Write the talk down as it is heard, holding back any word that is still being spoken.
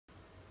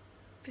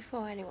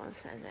Before anyone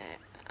says it,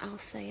 I'll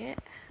say it.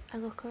 I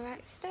look a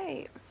right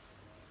state.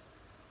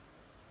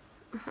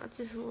 I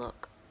just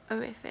look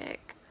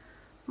horrific.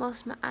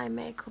 Most of my eye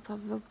makeup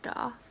I've rubbed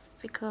off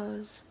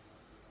because,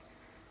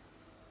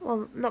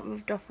 well, not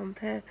rubbed off on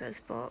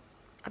purpose, but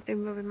I've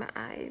been rubbing my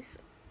eyes,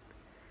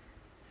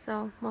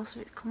 so most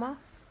of it's come off.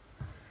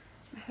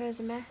 My hair's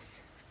a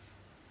mess.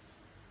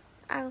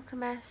 I look a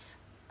mess.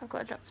 I've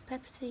got a Dr.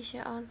 Pepper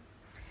t-shirt on.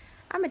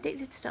 I'm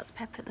addicted to Dr.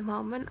 Pepper at the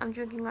moment. I'm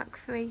drinking like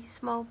 3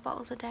 small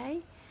bottles a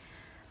day.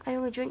 I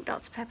only drink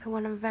Dr. Pepper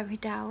when I'm very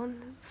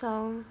down,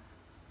 so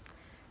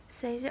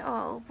says it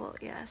all. But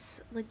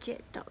yes,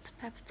 legit Dr.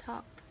 Pepper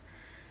top.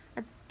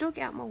 I dug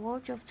it out my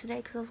wardrobe today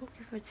because I was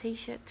looking for a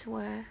t-shirt to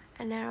wear,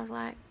 and then I was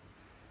like,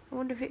 I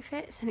wonder if it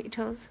fits, and it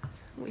does,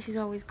 which is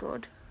always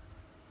good.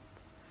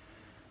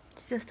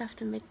 It's just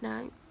after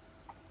midnight,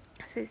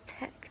 so it's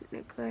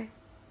technically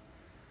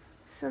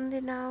Sunday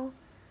now.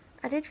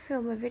 I did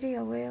film a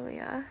video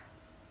earlier,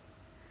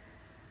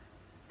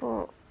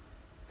 but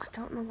I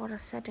don't know what I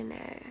said in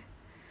it.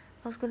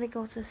 I was going to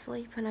go to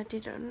sleep and I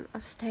didn't.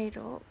 I've stayed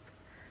up.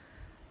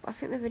 But I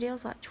think the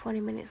video's like 20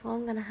 minutes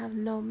long and I have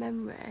no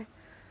memory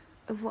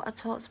of what I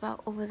talked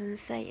about other than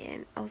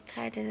saying I was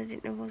tired and I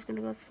didn't know if I was going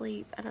to go to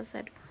sleep, and I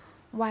said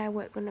why I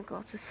weren't going to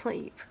go to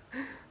sleep.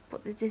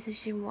 But the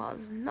decision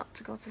was not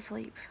to go to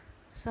sleep.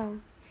 So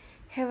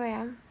here I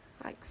am,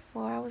 like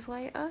 4 hours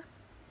later,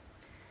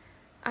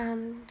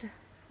 and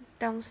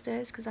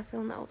downstairs because I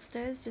filmed that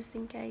upstairs just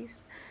in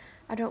case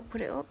I don't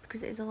put it up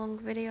because it is a long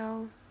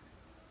video.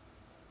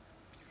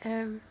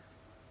 I'm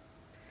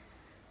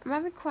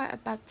having quite a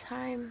bad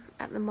time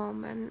at the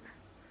moment.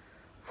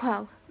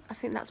 Well, I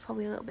think that's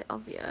probably a little bit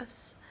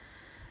obvious,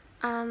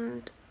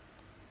 and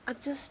I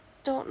just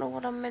don't know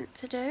what I'm meant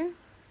to do.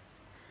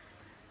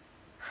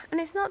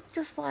 And it's not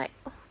just like,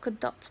 oh, could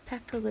Dr.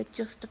 Pepper would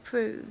just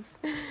approve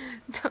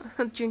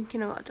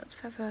drinking a lot of Dr.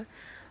 Pepper,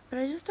 but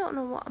I just don't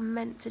know what I'm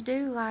meant to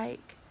do.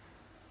 Like,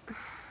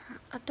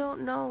 I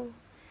don't know.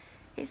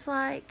 It's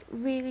like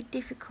really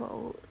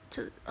difficult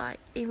to like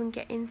even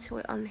get into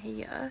it on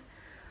here,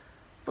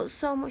 but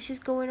so much is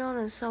going on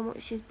and so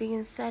much is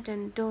being said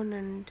and done,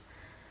 and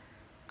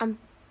I'm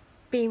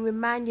being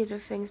reminded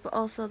of things, but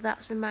also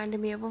that's reminding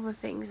me of other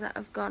things that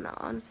have gone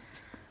on,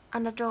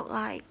 and I don't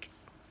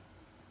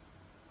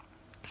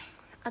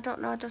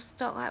know, I just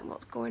don't like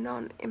what's going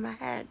on in my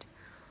head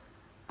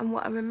and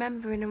what I'm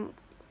remembering and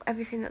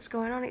everything that's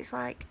going on. It's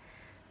like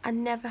I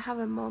never have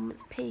a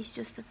moment's peace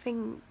just to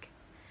think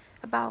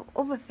about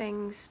other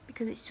things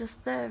because it's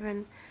just there,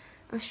 and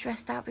I'm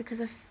stressed out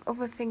because of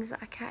other things that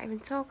I can't even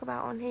talk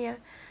about on here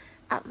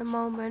at the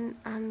moment,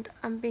 and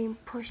I'm being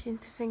pushed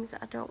into things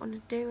that I don't want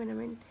to do, and I'm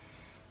in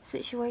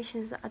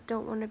situations that I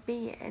don't want to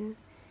be in,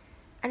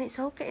 and it's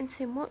all getting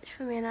too much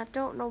for me, and I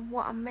don't know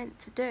what I'm meant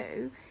to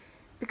do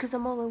because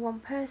I'm only one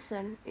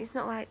person. It's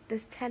not like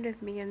there's 10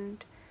 of me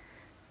and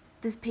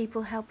there's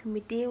people helping me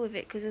deal with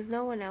it, because there's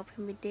no one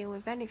helping me deal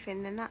with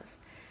anything, and that's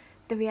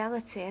the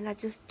reality, and I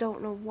just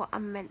don't know what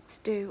I'm meant to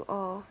do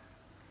or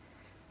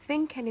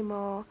think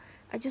anymore.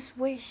 I just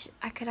wish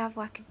I could have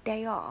like a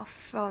day off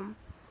from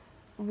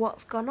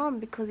what's gone on,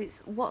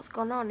 because what's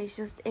gone on is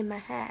just in my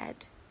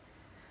head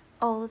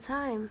all the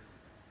time.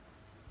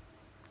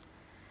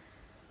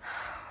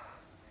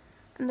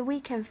 And the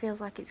weekend feels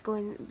like it's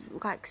going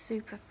like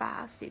super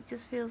fast. It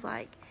just feels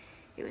like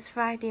it was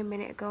Friday a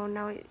minute ago, and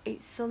now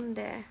it's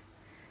Sunday,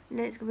 and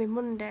then it's going to be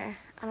Monday,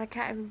 and I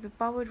can't even be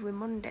bothered with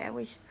Monday. I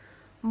wish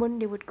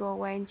Monday would go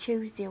away and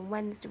Tuesday and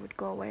Wednesday would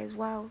go away as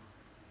well.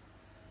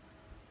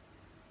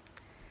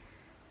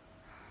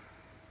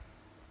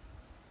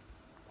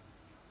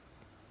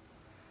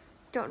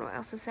 Don't know what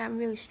else to say. I'm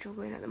really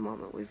struggling at the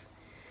moment with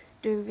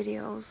doing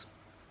videos.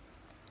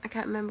 I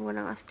can't remember when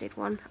I last did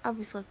one.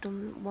 Obviously I've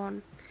done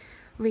one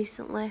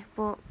recently,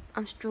 but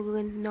I'm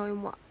struggling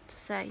knowing what to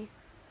say.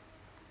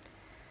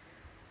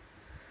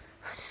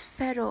 I'm just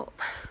fed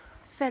up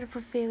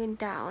of feeling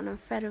down, and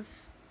fed up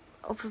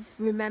of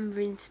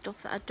remembering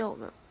stuff that I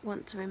don't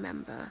want to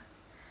remember.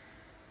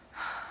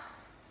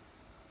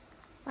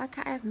 Why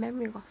can't I have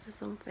memory loss or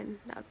something?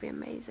 That would be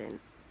amazing.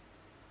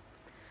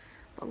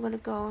 But I'm gonna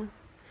go.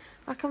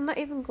 Like, I'm not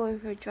even going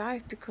for a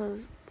drive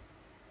because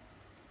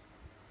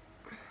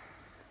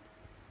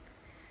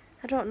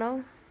I don't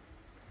know.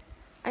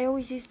 I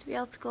always used to be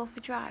able to go for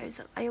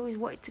drives. I always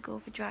wanted to go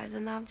for drives,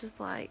 and now I'm just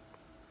like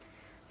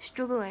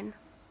struggling,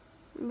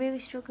 really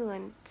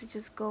struggling to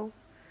just go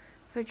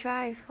for a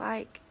drive.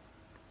 Like,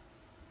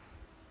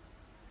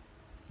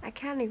 I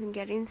can't even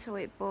get into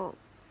it, but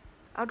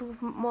I'd do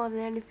more than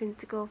anything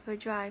to go for a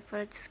drive,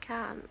 but I just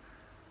can't.